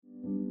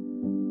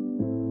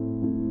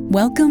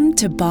Welcome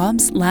to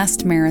Bob's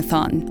Last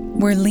Marathon,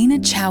 where Lena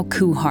Chow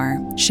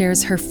Kuhar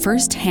shares her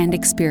first-hand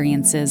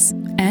experiences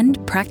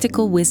and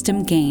practical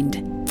wisdom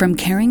gained from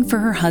caring for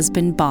her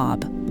husband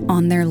Bob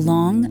on their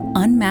long,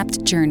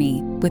 unmapped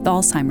journey with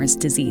Alzheimer's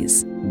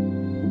disease.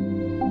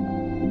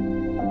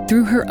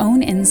 Through her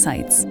own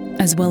insights,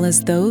 as well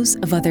as those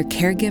of other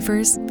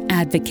caregivers,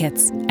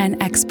 advocates,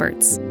 and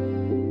experts,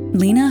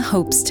 Lena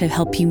hopes to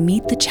help you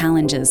meet the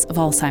challenges of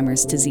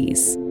Alzheimer's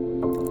disease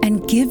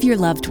and give your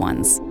loved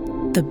ones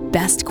the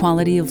best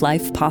quality of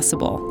life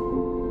possible.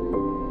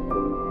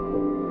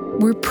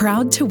 We're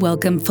proud to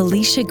welcome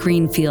Felicia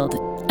Greenfield,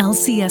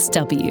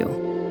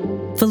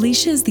 LCSW.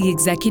 Felicia is the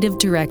Executive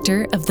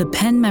Director of the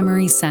Penn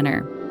Memory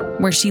Center,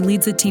 where she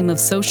leads a team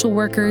of social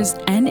workers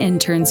and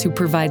interns who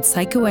provide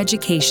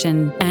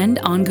psychoeducation and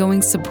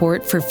ongoing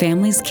support for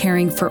families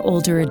caring for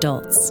older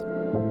adults.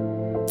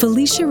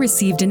 Felicia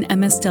received an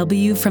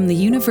MSW from the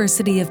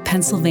University of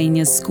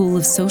Pennsylvania's School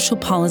of Social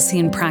Policy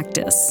and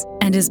Practice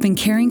and has been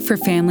caring for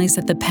families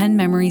at the Penn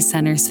Memory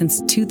Center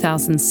since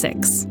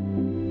 2006.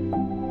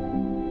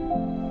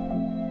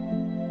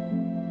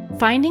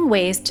 Finding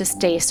ways to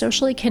stay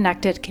socially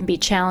connected can be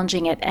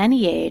challenging at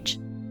any age,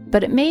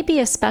 but it may be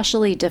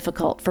especially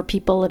difficult for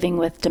people living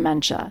with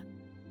dementia.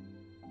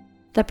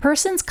 The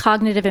person's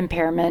cognitive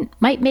impairment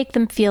might make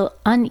them feel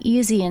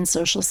uneasy in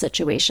social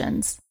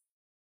situations.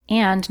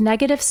 And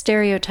negative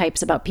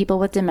stereotypes about people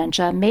with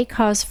dementia may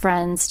cause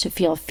friends to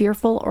feel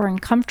fearful or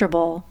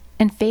uncomfortable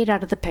and fade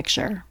out of the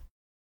picture.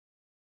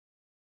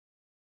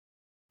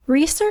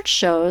 Research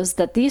shows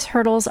that these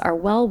hurdles are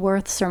well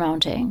worth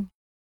surmounting.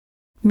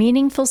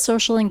 Meaningful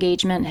social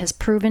engagement has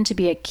proven to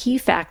be a key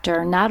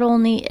factor not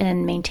only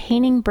in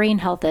maintaining brain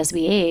health as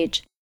we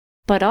age,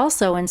 but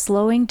also in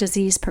slowing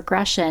disease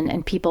progression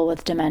in people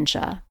with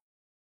dementia.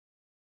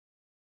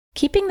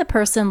 Keeping the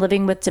person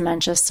living with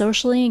dementia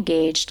socially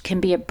engaged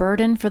can be a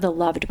burden for the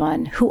loved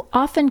one who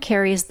often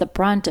carries the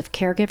brunt of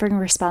caregiving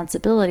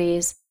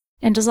responsibilities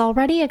and is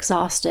already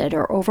exhausted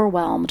or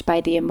overwhelmed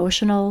by the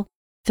emotional,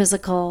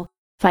 physical,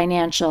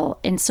 financial,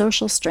 and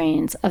social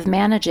strains of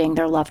managing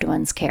their loved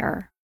one's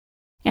care.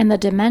 And the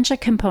dementia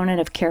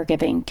component of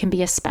caregiving can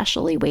be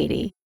especially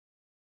weighty.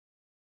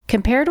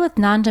 Compared with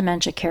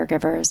non-dementia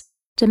caregivers,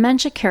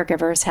 dementia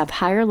caregivers have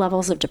higher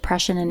levels of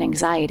depression and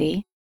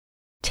anxiety,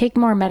 take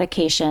more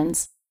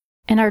medications,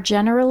 and are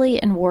generally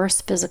in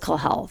worse physical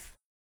health.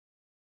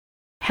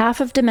 Half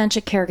of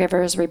dementia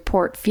caregivers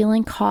report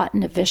feeling caught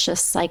in a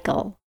vicious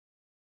cycle.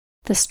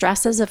 The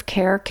stresses of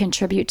care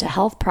contribute to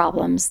health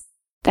problems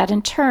that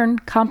in turn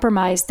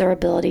compromise their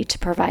ability to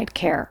provide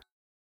care.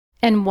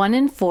 And 1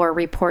 in 4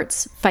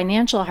 reports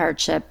financial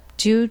hardship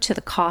due to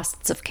the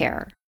costs of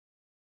care.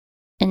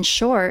 In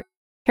short,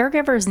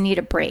 caregivers need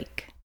a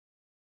break.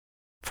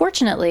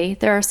 Fortunately,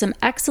 there are some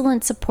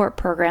excellent support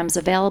programs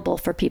available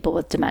for people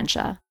with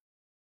dementia.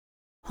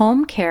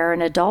 Home care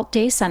and adult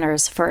day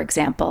centers, for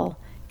example,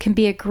 can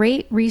be a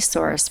great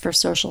resource for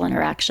social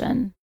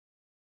interaction.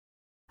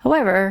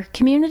 However,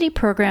 community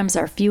programs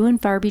are few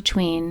and far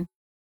between,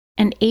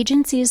 and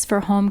agencies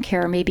for home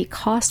care may be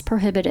cost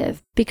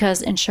prohibitive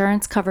because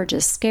insurance coverage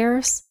is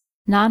scarce,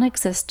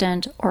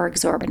 non-existent, or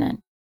exorbitant.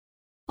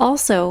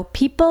 Also,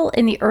 people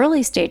in the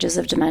early stages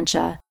of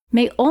dementia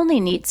may only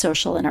need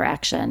social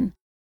interaction,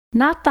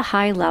 not the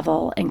high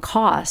level and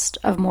cost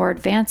of more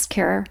advanced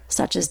care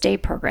such as day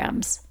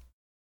programs.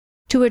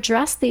 To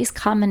address these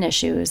common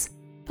issues,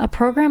 a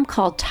program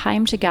called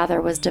Time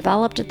Together was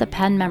developed at the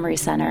Penn Memory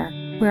Center,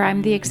 where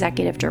I'm the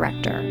executive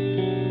director.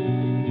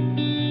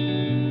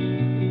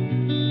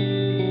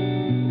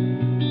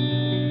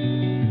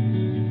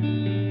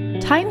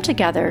 Time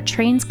Together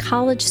trains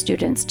college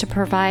students to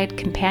provide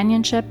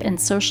companionship and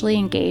socially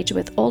engage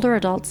with older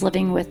adults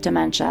living with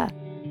dementia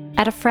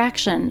at a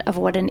fraction of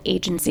what an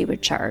agency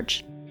would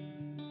charge.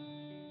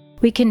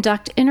 We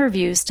conduct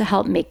interviews to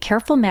help make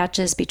careful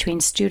matches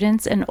between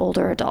students and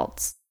older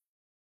adults.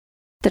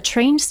 The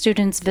trained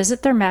students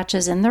visit their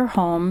matches in their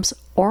homes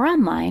or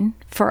online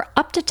for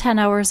up to 10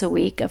 hours a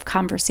week of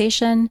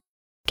conversation,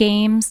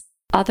 games,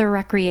 other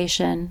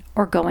recreation,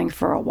 or going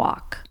for a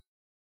walk.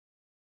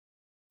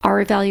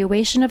 Our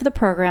evaluation of the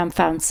program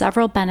found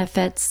several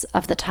benefits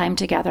of the Time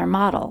Together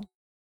model.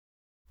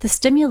 The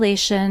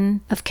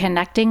stimulation of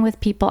connecting with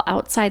people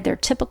outside their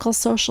typical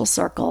social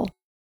circle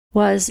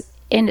was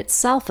in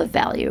itself of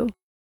value.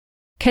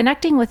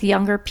 Connecting with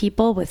younger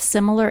people with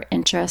similar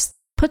interests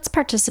puts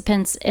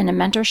participants in a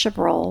mentorship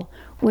role,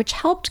 which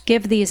helped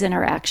give these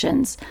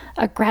interactions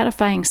a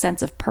gratifying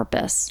sense of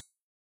purpose.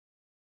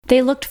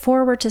 They looked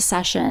forward to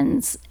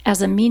sessions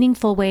as a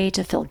meaningful way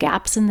to fill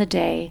gaps in the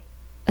day,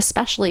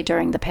 especially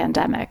during the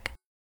pandemic.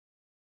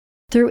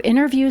 Through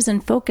interviews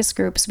and focus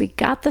groups, we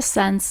got the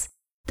sense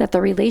that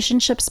the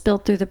relationships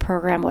built through the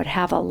program would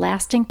have a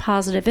lasting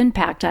positive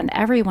impact on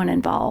everyone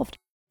involved,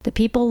 the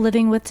people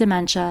living with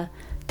dementia,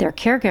 their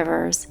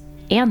caregivers,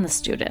 and the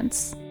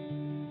students.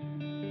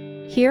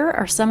 Here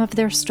are some of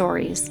their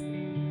stories.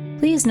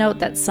 Please note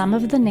that some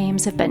of the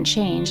names have been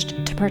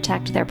changed to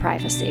protect their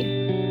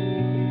privacy.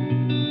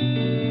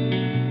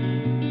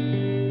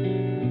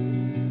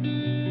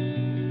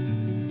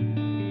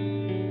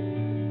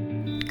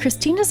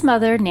 Christina's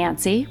mother,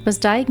 Nancy, was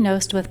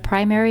diagnosed with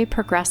primary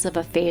progressive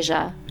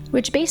aphasia,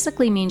 which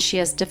basically means she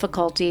has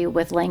difficulty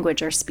with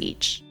language or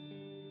speech.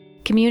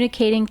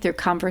 Communicating through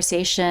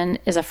conversation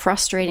is a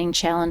frustrating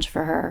challenge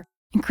for her,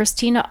 and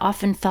Christina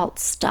often felt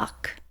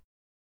stuck.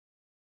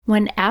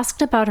 When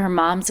asked about her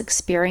mom's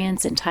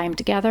experience and time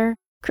together,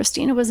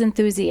 Christina was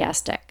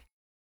enthusiastic.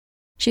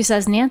 She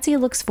says Nancy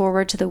looks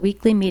forward to the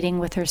weekly meeting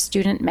with her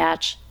student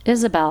match,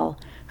 Isabel,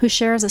 who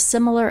shares a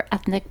similar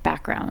ethnic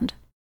background.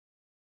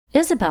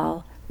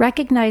 Isabel,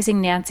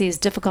 recognizing Nancy's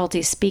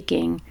difficulty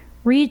speaking,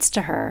 reads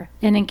to her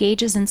and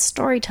engages in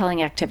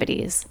storytelling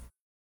activities.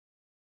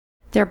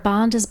 Their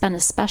bond has been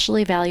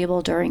especially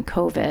valuable during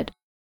COVID,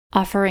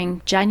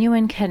 offering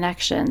genuine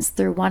connections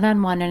through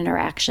one-on-one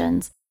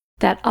interactions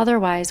that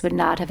otherwise would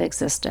not have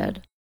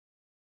existed.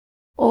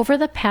 Over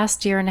the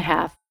past year and a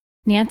half,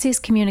 Nancy's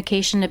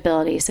communication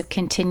abilities have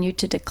continued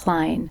to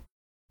decline,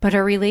 but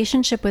her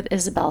relationship with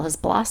Isabel has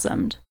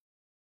blossomed.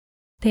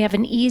 They have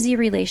an easy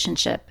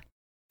relationship,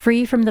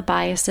 free from the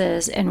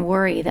biases and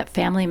worry that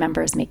family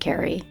members may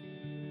carry.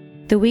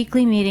 The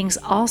weekly meetings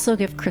also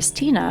give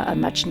Christina a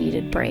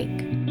much-needed break.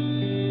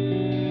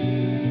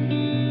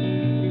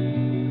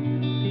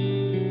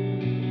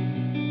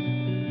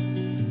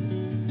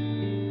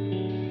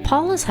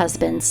 Paula's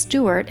husband,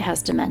 Stuart,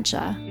 has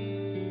dementia.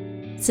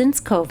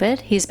 Since COVID,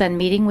 he's been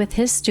meeting with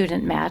his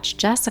student match,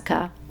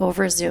 Jessica,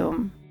 over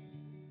Zoom.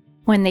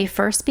 When they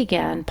first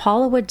began,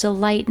 Paula would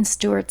delight in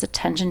Stuart's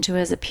attention to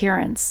his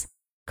appearance.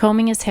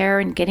 Combing his hair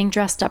and getting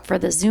dressed up for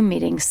the Zoom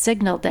meeting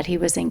signaled that he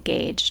was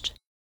engaged.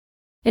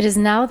 It is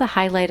now the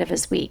highlight of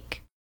his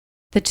week.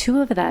 The two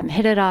of them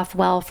hit it off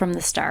well from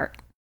the start.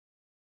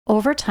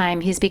 Over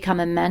time, he's become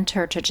a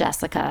mentor to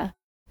Jessica,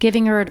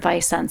 giving her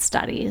advice on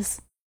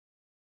studies.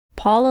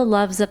 Paula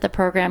loves that the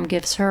program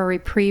gives her a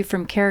reprieve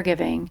from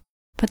caregiving,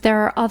 but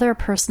there are other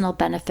personal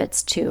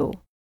benefits too.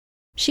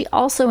 She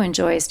also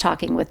enjoys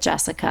talking with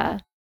Jessica,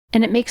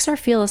 and it makes her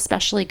feel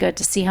especially good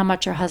to see how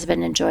much her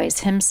husband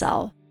enjoys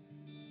himself.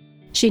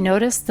 She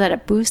noticed that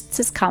it boosts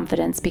his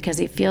confidence because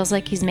he feels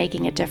like he's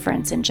making a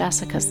difference in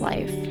Jessica's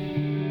life.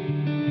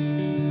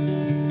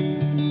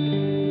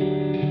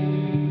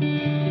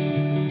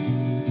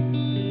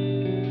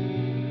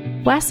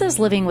 Wes is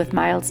living with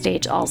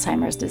mild-stage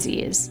Alzheimer's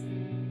disease.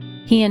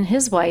 He and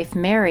his wife,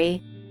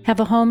 Mary,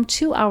 have a home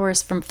 2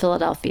 hours from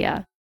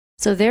Philadelphia,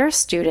 so their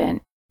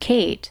student,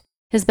 Kate,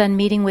 has been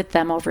meeting with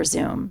them over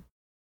Zoom.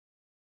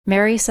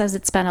 Mary says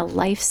it's been a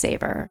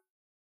lifesaver.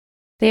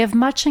 They have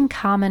much in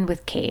common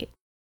with Kate.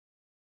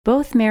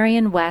 Both Mary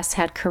and Wes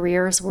had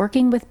careers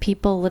working with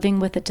people living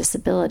with a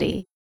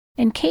disability,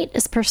 and Kate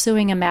is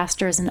pursuing a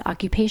master's in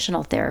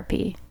occupational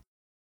therapy.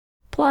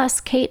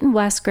 Plus, Kate and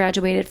Wes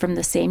graduated from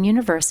the same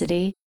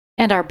university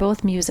and are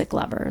both music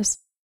lovers.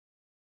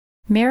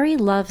 Mary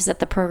loves that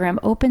the program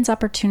opens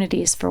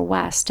opportunities for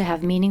Wes to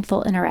have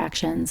meaningful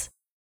interactions,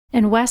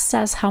 and Wes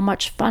says how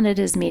much fun it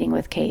is meeting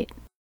with Kate.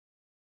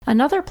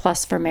 Another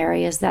plus for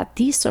Mary is that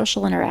these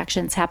social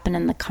interactions happen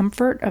in the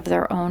comfort of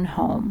their own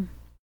home.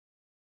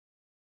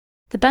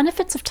 The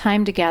benefits of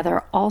time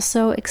together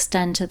also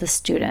extend to the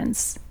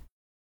students.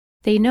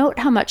 They note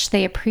how much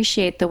they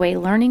appreciate the way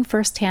learning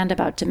firsthand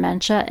about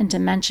dementia and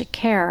dementia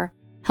care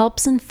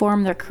helps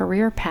inform their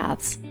career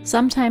paths.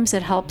 Sometimes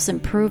it helps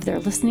improve their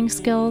listening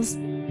skills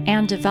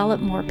and develop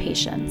more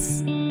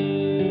patience.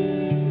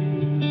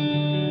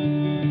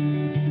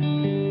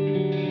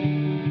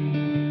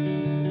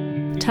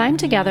 Time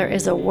together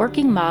is a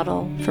working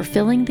model for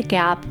filling the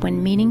gap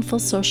when meaningful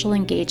social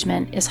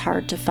engagement is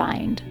hard to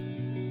find.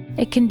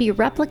 It can be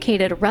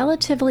replicated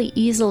relatively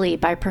easily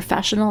by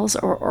professionals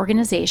or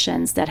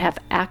organizations that have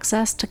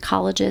access to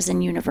colleges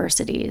and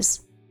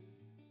universities.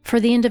 For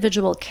the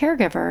individual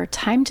caregiver,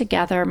 time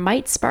together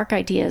might spark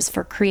ideas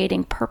for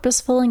creating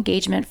purposeful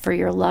engagement for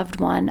your loved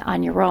one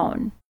on your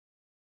own.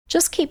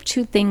 Just keep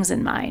 2 things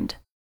in mind.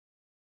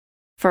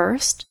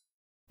 First,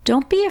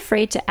 don't be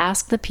afraid to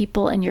ask the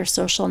people in your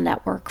social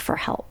network for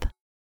help.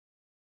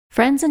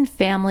 Friends and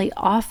family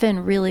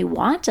often really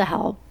want to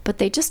help, but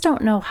they just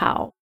don't know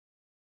how.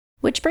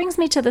 Which brings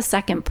me to the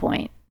second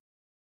point.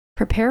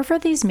 Prepare for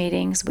these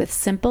meetings with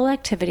simple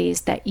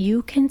activities that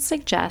you can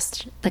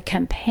suggest the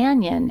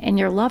companion and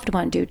your loved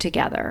one do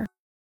together.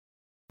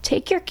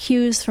 Take your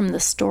cues from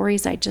the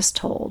stories I just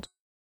told.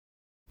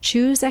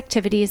 Choose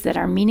activities that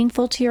are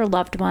meaningful to your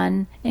loved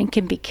one and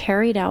can be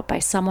carried out by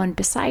someone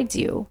besides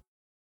you.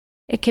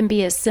 It can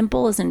be as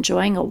simple as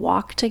enjoying a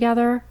walk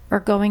together or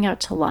going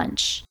out to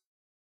lunch,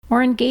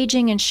 or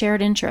engaging in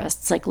shared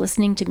interests like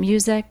listening to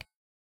music,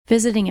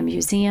 visiting a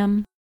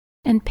museum,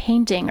 and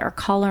painting or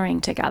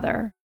coloring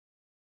together.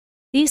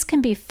 These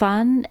can be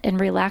fun and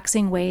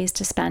relaxing ways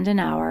to spend an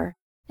hour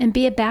and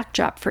be a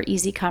backdrop for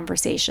easy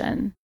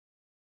conversation.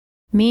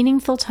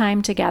 Meaningful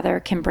time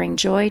together can bring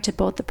joy to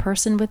both the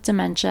person with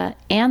dementia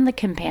and the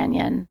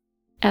companion,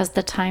 as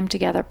the Time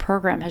Together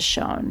program has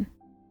shown.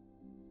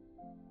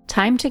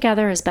 Time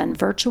Together has been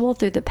virtual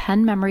through the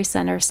Penn Memory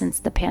Center since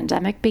the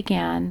pandemic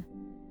began,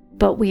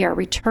 but we are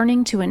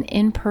returning to an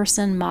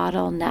in-person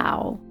model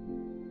now.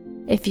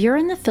 If you're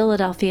in the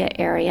Philadelphia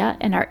area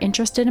and are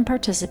interested in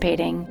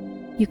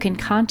participating, you can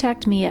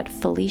contact me at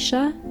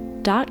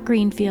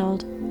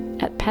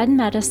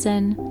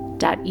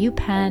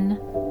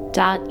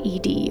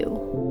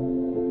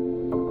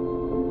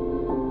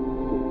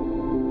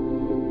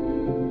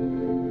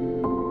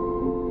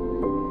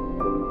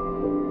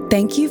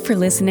Thank you for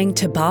listening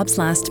to Bob's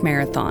Last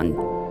Marathon.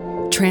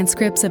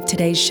 Transcripts of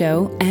today's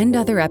show and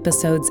other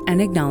episodes and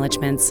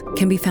acknowledgments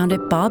can be found at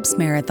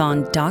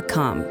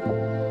bobsmarathon.com.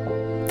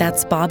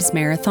 That's Bob's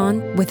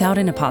Marathon without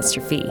an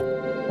apostrophe.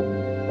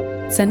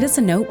 Send us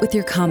a note with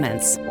your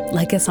comments.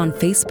 Like us on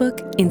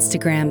Facebook,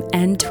 Instagram,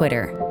 and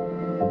Twitter.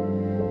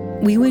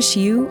 We wish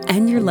you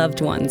and your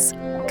loved ones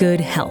good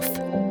health.